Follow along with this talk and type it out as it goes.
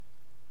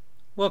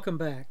Welcome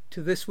back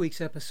to this week's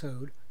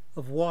episode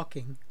of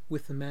Walking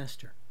with the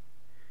Master.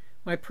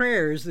 My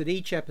prayer is that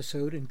each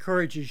episode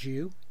encourages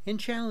you and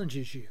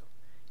challenges you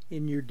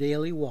in your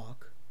daily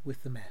walk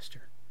with the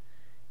Master.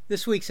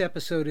 This week's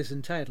episode is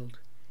entitled,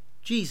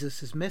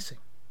 Jesus is Missing.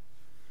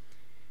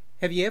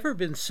 Have you ever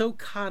been so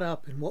caught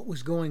up in what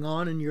was going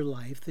on in your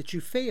life that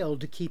you failed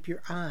to keep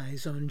your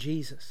eyes on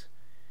Jesus?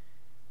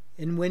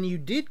 And when you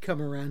did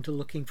come around to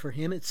looking for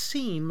him, it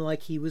seemed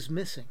like he was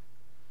missing.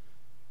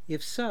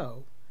 If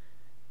so,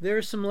 there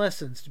are some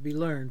lessons to be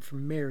learned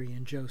from Mary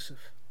and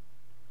Joseph.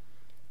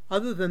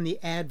 Other than the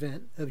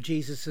advent of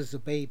Jesus as a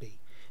baby,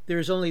 there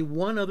is only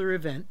one other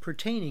event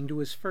pertaining to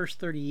his first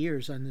 30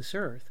 years on this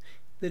earth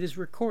that is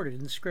recorded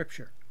in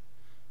Scripture.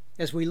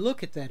 As we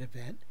look at that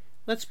event,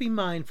 let's be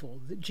mindful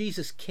that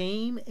Jesus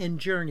came and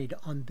journeyed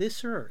on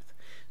this earth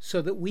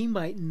so that we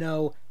might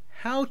know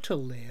how to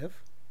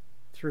live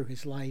through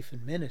his life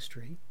and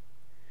ministry.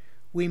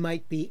 We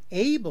might be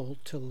able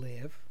to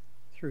live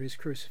through his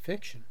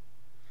crucifixion,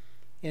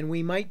 and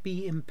we might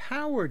be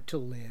empowered to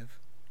live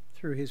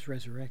through his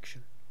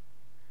resurrection.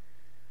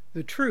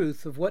 The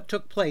truth of what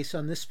took place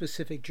on this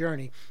specific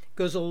journey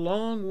goes a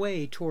long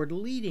way toward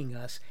leading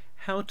us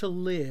how to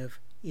live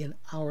in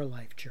our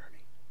life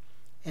journey.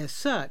 As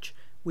such,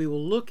 we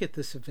will look at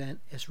this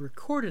event as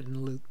recorded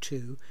in Luke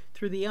 2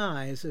 through the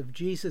eyes of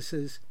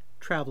Jesus'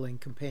 traveling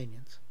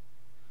companions.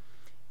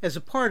 As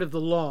a part of the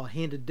law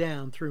handed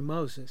down through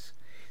Moses,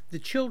 the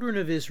children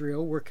of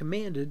Israel were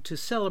commanded to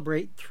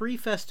celebrate 3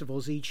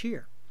 festivals each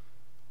year: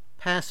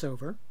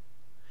 Passover,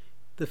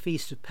 the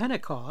Feast of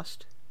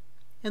Pentecost,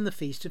 and the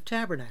Feast of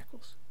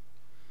Tabernacles.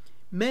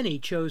 Many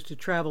chose to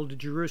travel to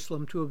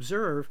Jerusalem to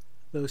observe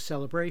those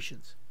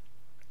celebrations.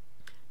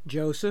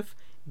 Joseph,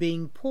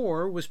 being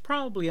poor, was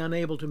probably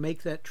unable to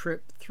make that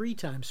trip 3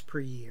 times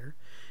per year,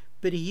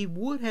 but he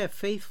would have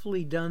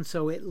faithfully done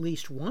so at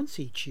least once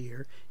each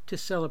year to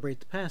celebrate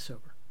the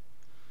Passover.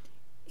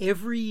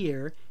 Every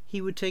year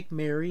he would take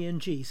Mary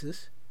and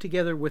Jesus,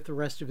 together with the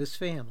rest of his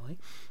family,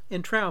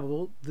 and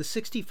travel the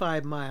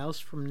 65 miles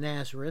from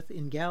Nazareth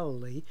in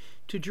Galilee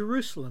to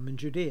Jerusalem in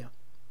Judea.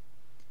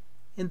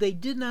 And they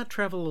did not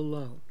travel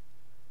alone.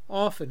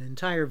 Often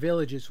entire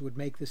villages would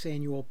make this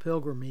annual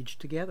pilgrimage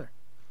together.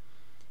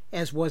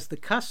 As was the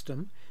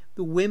custom,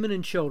 the women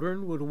and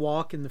children would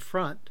walk in the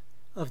front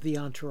of the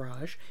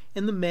entourage,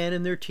 and the men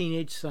and their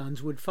teenage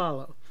sons would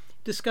follow,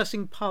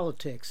 discussing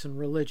politics and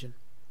religion.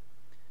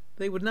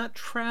 They would not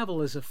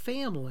travel as a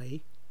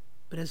family,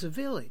 but as a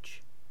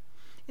village,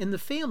 and the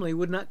family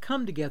would not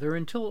come together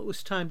until it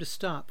was time to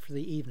stop for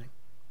the evening.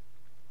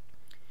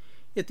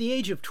 At the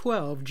age of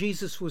 12,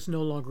 Jesus was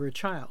no longer a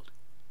child,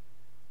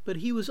 but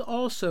he was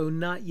also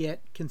not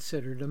yet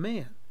considered a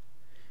man.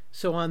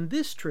 So on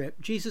this trip,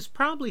 Jesus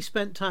probably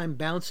spent time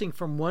bouncing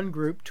from one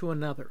group to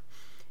another,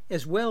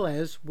 as well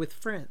as with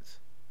friends.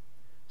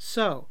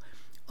 So,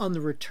 on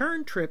the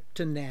return trip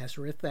to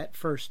Nazareth that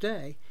first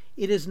day,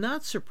 it is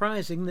not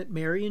surprising that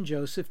Mary and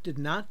Joseph did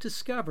not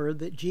discover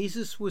that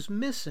Jesus was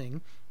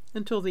missing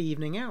until the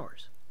evening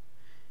hours.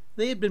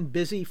 They had been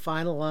busy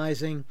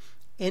finalizing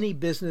any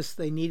business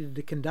they needed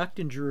to conduct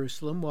in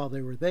Jerusalem while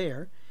they were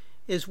there,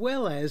 as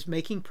well as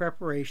making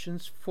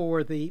preparations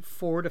for the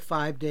 4 to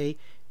 5 day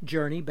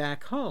journey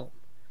back home.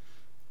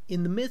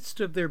 In the midst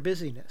of their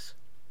busyness,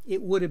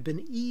 it would have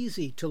been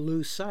easy to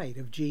lose sight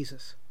of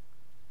Jesus.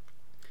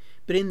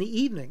 But in the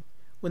evening,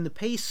 when the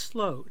pace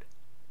slowed,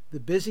 the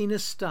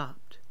busyness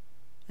stopped,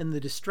 and the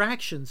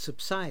distractions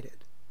subsided,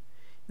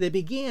 they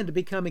began to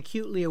become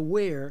acutely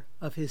aware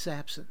of his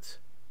absence.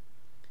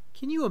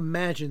 Can you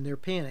imagine their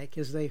panic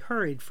as they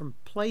hurried from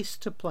place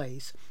to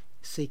place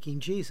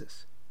seeking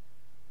Jesus,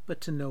 but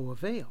to no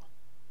avail?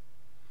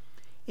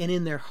 And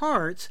in their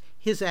hearts,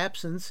 his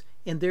absence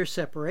and their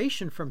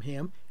separation from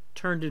him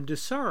turned into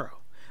sorrow,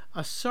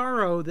 a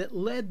sorrow that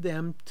led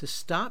them to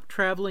stop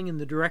traveling in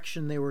the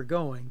direction they were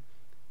going,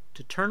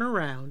 to turn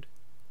around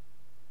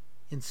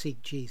and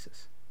seek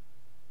Jesus.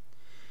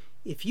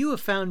 If you have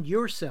found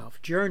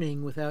yourself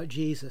journeying without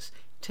Jesus,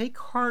 take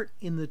heart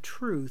in the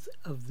truth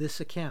of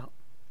this account.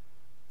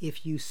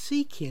 If you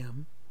seek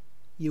him,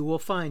 you will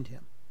find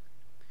him.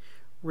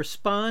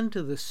 Respond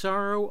to the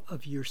sorrow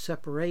of your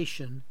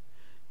separation,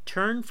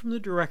 turn from the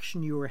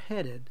direction you are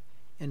headed,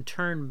 and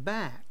turn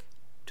back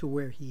to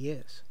where he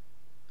is.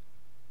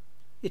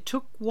 It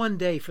took 1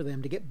 day for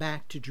them to get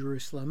back to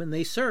Jerusalem, and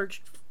they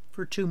searched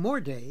for 2 more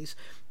days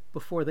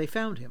before they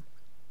found him.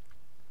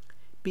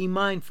 Be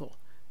mindful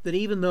that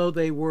even though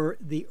they were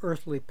the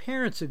earthly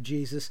parents of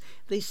Jesus,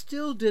 they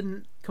still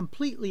didn't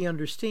completely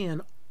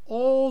understand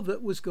all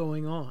that was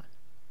going on.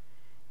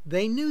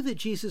 They knew that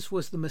Jesus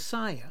was the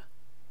Messiah.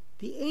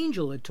 The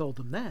angel had told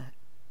them that.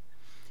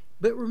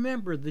 But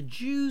remember, the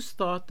Jews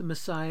thought the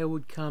Messiah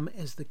would come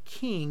as the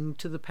king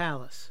to the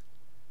palace,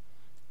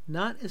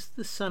 not as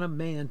the Son of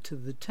Man to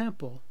the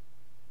temple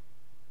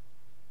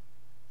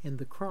and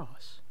the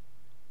cross.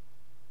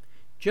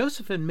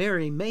 Joseph and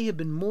Mary may have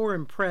been more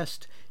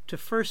impressed to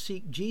first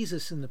seek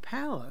Jesus in the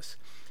palace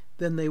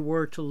than they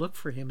were to look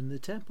for him in the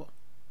temple.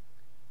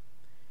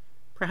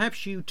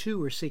 Perhaps you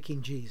too are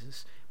seeking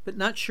Jesus, but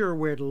not sure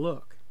where to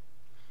look.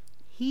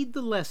 Heed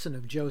the lesson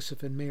of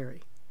Joseph and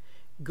Mary.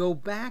 Go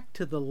back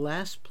to the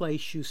last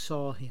place you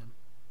saw him.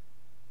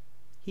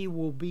 He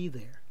will be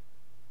there.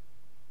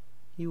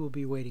 He will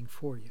be waiting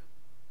for you.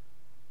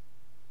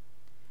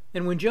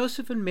 And when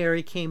Joseph and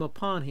Mary came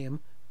upon him,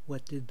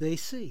 what did they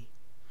see?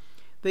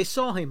 They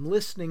saw him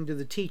listening to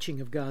the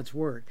teaching of God's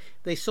Word.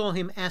 They saw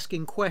him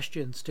asking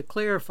questions to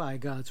clarify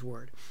God's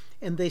Word.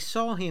 And they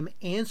saw him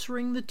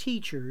answering the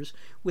teachers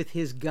with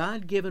his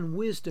God-given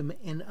wisdom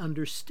and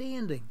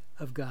understanding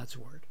of God's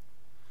Word.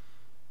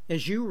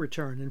 As you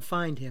return and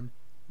find him,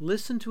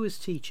 listen to his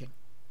teaching.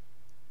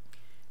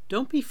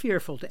 Don't be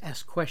fearful to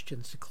ask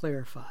questions to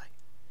clarify,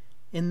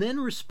 and then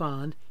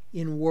respond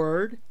in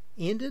word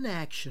and in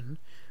action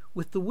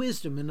with the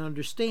wisdom and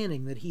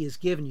understanding that he has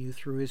given you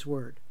through his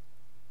Word.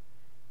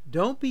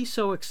 Don't be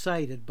so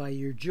excited by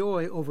your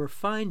joy over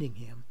finding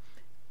him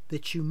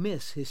that you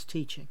miss his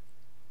teaching.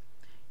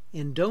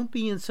 And don't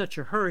be in such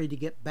a hurry to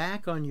get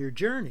back on your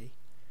journey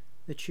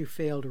that you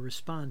fail to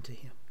respond to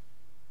him.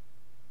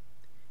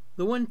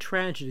 The one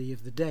tragedy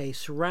of the day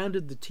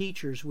surrounded the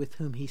teachers with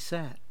whom he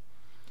sat,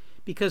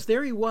 because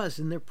there he was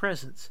in their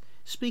presence,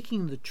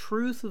 speaking the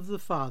truth of the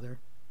Father,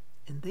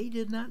 and they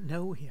did not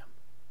know him.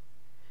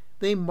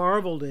 They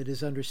marveled at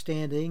his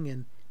understanding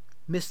and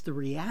missed the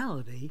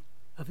reality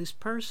of his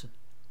person.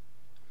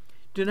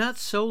 Do not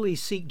solely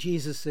seek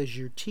Jesus as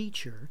your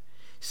teacher.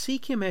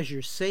 Seek him as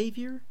your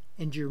Savior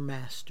and your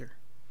Master,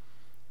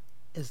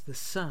 as the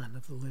Son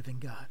of the living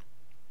God.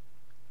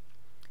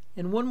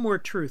 And one more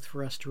truth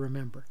for us to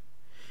remember.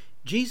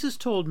 Jesus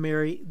told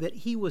Mary that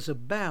he was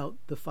about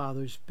the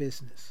Father's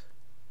business.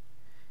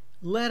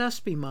 Let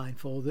us be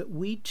mindful that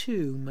we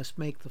too must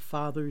make the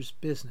Father's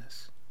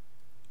business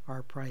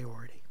our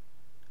priority.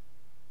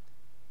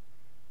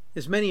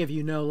 As many of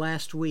you know,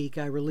 last week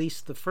I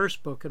released the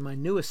first book in my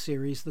newest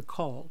series, The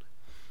Called.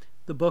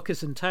 The book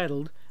is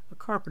entitled A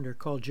Carpenter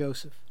Called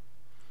Joseph.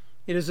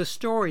 It is a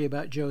story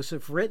about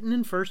Joseph written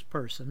in first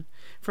person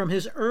from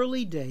his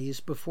early days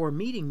before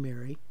meeting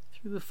Mary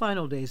through the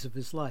final days of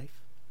his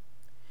life.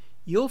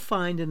 You'll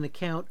find an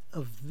account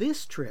of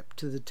this trip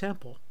to the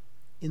temple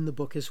in the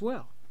book as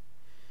well.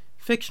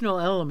 Fictional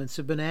elements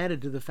have been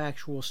added to the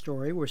factual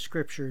story where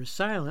Scripture is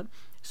silent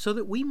so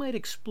that we might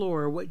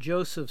explore what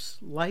Joseph's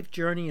life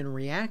journey and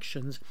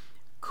reactions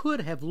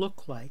could have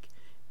looked like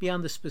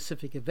beyond the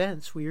specific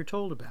events we are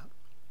told about.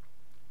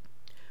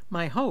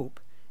 My hope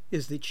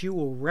is that you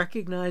will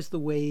recognize the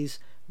ways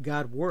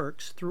God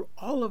works through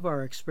all of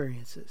our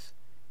experiences,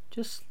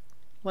 just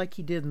like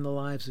he did in the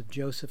lives of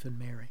Joseph and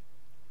Mary.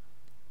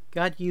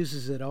 God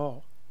uses it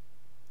all,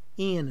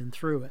 in and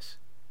through us,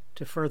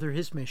 to further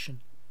his mission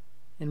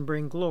and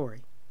bring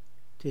glory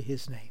to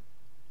his name.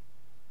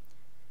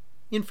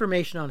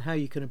 Information on how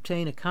you can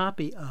obtain a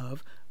copy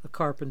of A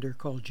Carpenter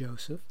Called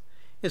Joseph,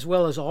 as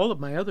well as all of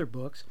my other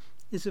books,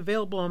 is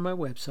available on my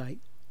website,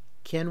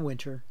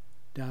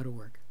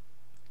 kenwinter.org.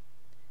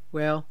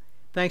 Well,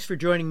 thanks for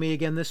joining me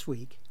again this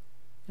week,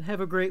 and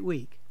have a great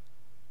week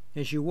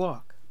as you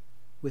walk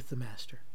with the Master.